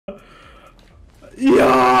Yo,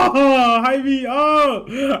 high V up!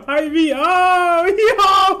 High V up! Yo,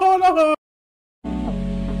 hold on!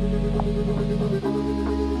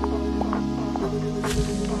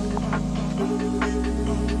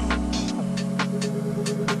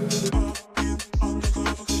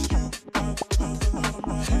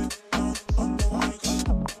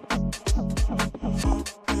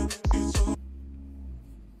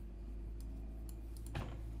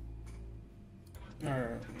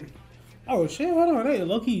 Alright. Oh shit, hold on. Hey,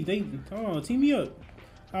 low-key, hold on, team me up.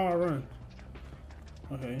 How I run.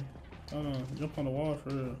 Okay. Hold on. Jump on the wall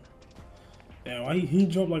for real. Damn, why he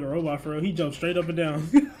jumped like a robot for real. He jumped straight up and down.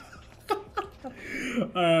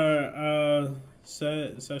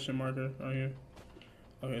 Set session marker right here.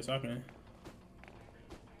 Okay, so I can.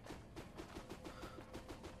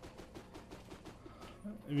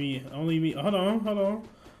 Only me. Hold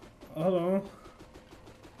on.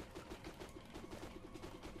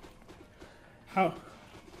 How?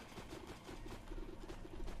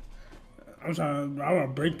 I wanna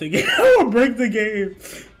break the game. I wanna break the game.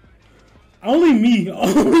 Only me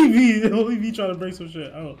trying to break some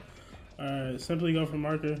shit. Oh, alright. Simply go for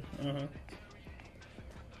marker.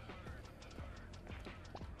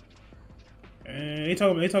 And they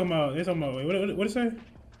talking about. Wait, what it say?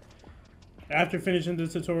 After finishing the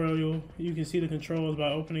tutorial, you can see the controls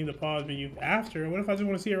by opening the pause menu. After, what if I just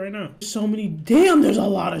want to see it right now? So many, damn, there's a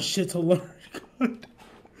lot of shit to learn.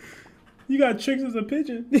 You got tricks as a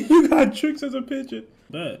pigeon. You got tricks as a pigeon.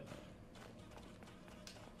 Bet.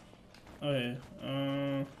 Okay.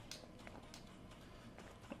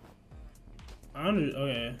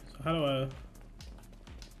 Okay. So how do I?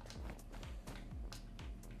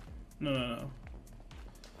 No.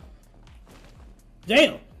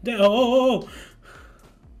 Damn.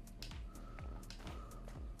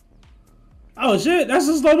 Oh shit, that's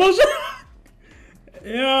a slow motion.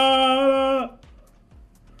 Yeah.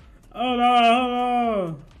 Hold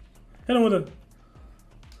on. Hit him with a.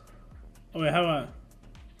 Oh wait, how about?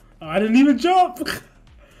 Oh, I didn't even jump.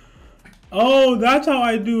 Oh, that's how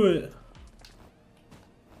I do it.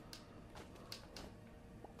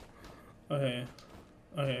 Okay.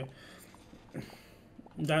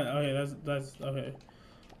 That's okay.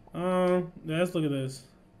 Let's look at this.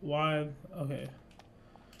 Wide. Okay.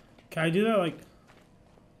 Can I do that like?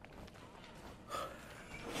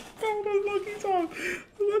 Oh, that's Loki top.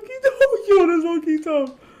 Yo, that's Loki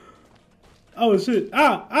top. Oh shit.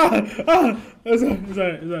 Ah. It's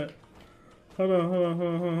alright. Hold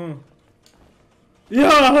on. Yeah,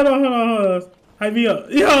 hold on. High V up.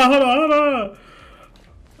 Yeah, hold on.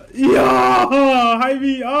 Yo, high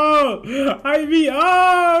V up! Yo, hold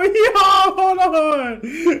on!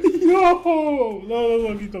 Yo! No, that's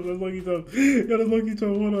Loki top. Yo, that's Loki top.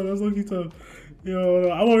 Hold on, that's Loki top. Yo, hold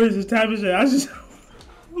on. I'm over here just tapping shit.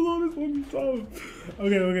 Hold on, that's Loki top.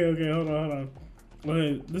 Okay, hold on.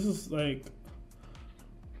 Okay, this is like...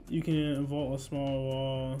 You can vault a small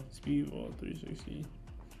wall, speed vault 360.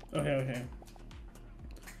 Okay.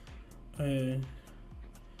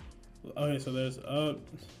 Okay, so there's up,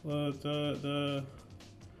 the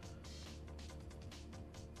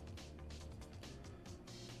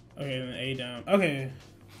okay, then A down. Okay,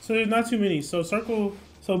 so there's not too many. So circle,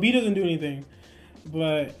 so B doesn't do anything,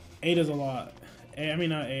 but A does a lot.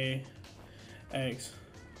 Not A, X.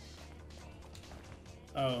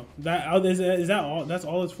 Oh, is that all? That's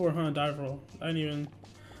all it's for, huh? Dive roll. I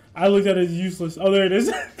looked at it as useless. Oh, there it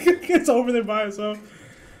is. It's over there by itself.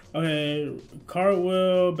 Okay,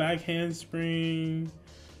 cartwheel, back handspring,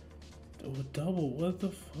 double, what the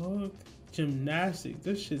fuck? Gymnastics,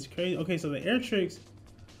 this shit's crazy. Okay, so the air tricks,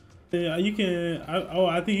 you can,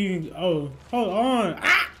 I think you can, hold on.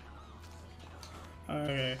 Ah!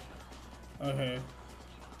 Okay.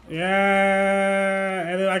 Yeah,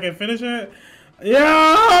 and then I can finish it.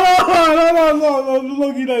 Yeah, hold on. This is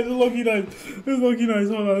Loki nice.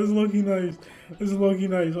 Hold on, this is Loki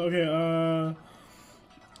nice. Okay,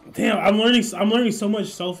 damn, I'm learning so much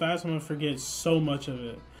so fast. I'm gonna forget so much of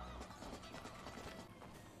it.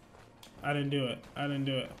 I didn't do it.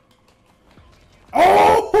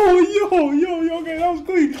 Oh, yo. Okay, that was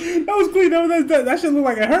clean. That shit looked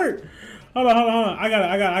like it hurt. Hold on. I got it.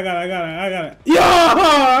 Yeah, I got it. Yeah, hold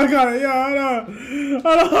on. I got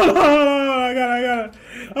it.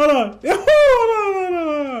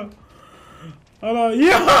 Hold on.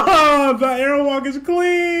 Yeah, the airwalk is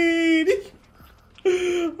clean.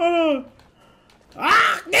 Hold on.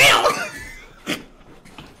 Ah, damn.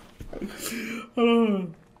 Hold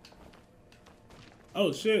on.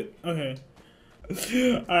 Oh shit. Okay.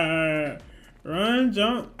 Alright. Run,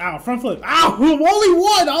 jump. Ow, front flip. Ow! Only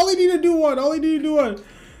one! I only need to do one.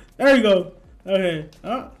 There you go. Okay.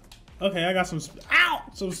 Okay, I got some. Ow!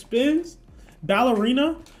 Some spins.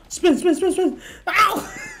 Ballerina. Spin, spin, spin, spin.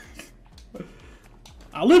 Ow!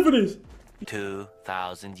 I live for this.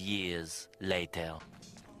 2,000 years later.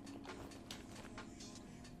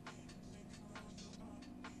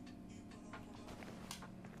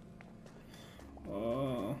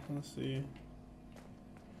 Let's see.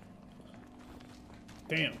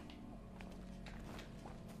 Damn.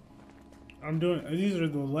 I'm doing. These are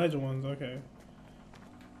the legend ones. Okay.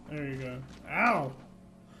 There you go. Ow.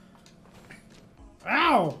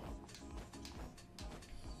 Ow.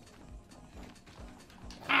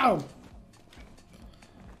 Ow.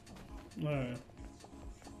 Alright.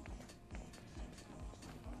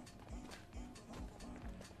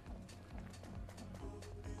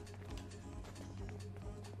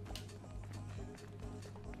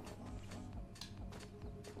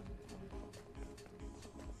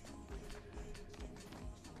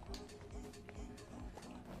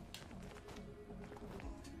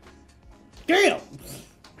 Damn!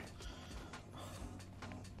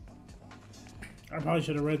 I probably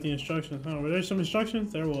should have read the instructions. Huh? Were there some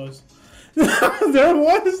instructions? There was. There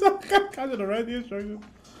was? I should have read the instructions.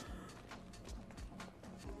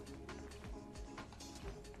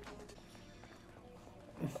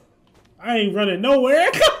 I ain't running nowhere.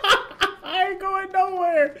 I ain't going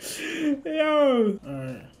nowhere. Yo.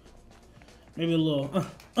 Alright. Maybe a little.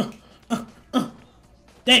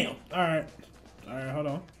 Damn. Alright. Alright, hold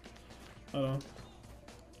on. Hold on.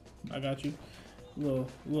 I got you. Little.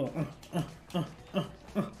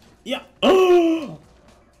 Yeah. Oh!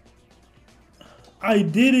 I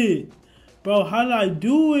did it. Bro, how did I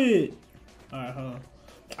do it? Alright, hold on.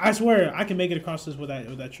 I swear, I can make it across this with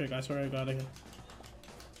that trick. I swear I got it.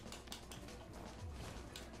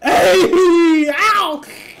 Hey! Ow!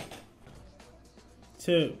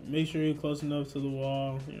 Tip, make sure you're close enough to the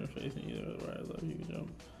wall. You're facing either the right or left. You can jump.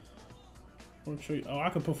 Trick. Oh, I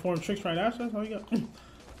can perform tricks right after. That's all you got.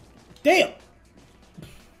 Damn!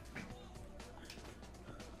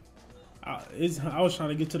 I was trying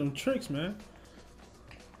to get to them tricks, man.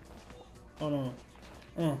 Hold on.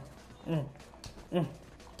 Damn! Damn!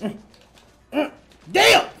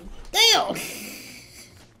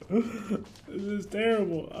 This is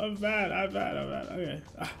terrible. I'm bad. Okay.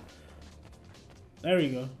 There we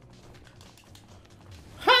go.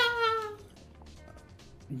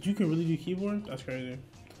 You can really do keyboard? That's crazy.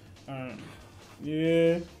 Alright.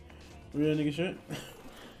 Yeah. Real nigga shit.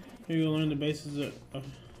 Here you go, learn the basis of...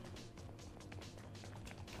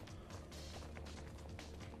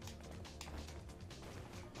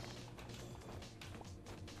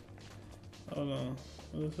 Hold on.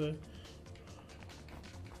 What does it say?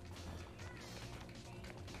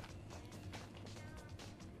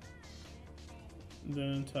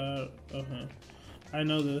 Then tab. Okay. I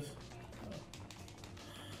know this.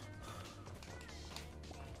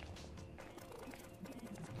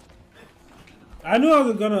 I knew it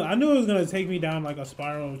was gonna take me down like a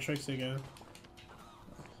spiral of tricks again.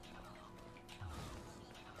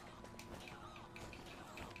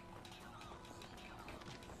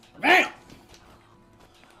 Bam!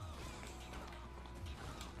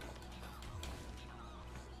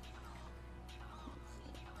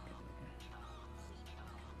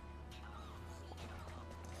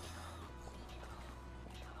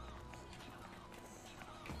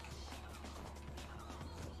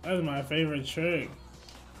 That's my favorite trick.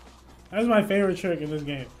 That's my favorite trick in this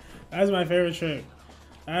game. That's my favorite trick.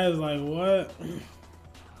 That is like what?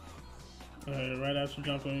 Alright, right after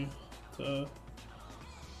jumping to.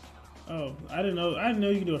 Oh, I didn't know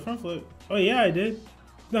you could do a front flip. Oh yeah, I did.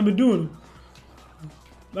 I've been doing them.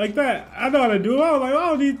 Like that. I know how to do it. I was like, I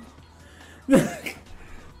don't need.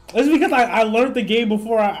 It's because I learned the game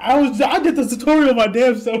before I did the tutorial my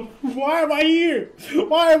damn self. Why am I here?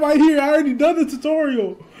 Why am I here? I already done the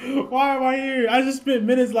tutorial. Why am I here? I just spent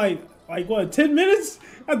minutes like what, 10 minutes?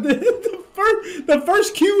 At the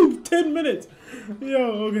first cube, 10 minutes.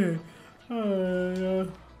 Yo,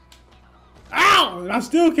 okay. Ow! I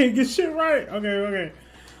still can't get shit right. Okay.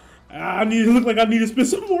 I look like I need to spend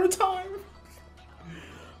some more time.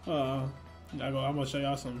 I'm gonna show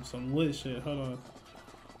y'all some lit shit. Hold on.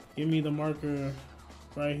 Give me the marker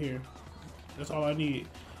right here. That's all I need.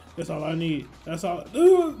 That's all I need. That's all.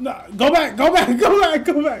 Ooh, nah. Go back. Go back.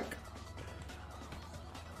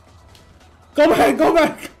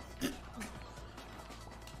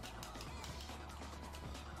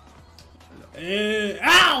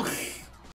 Ow!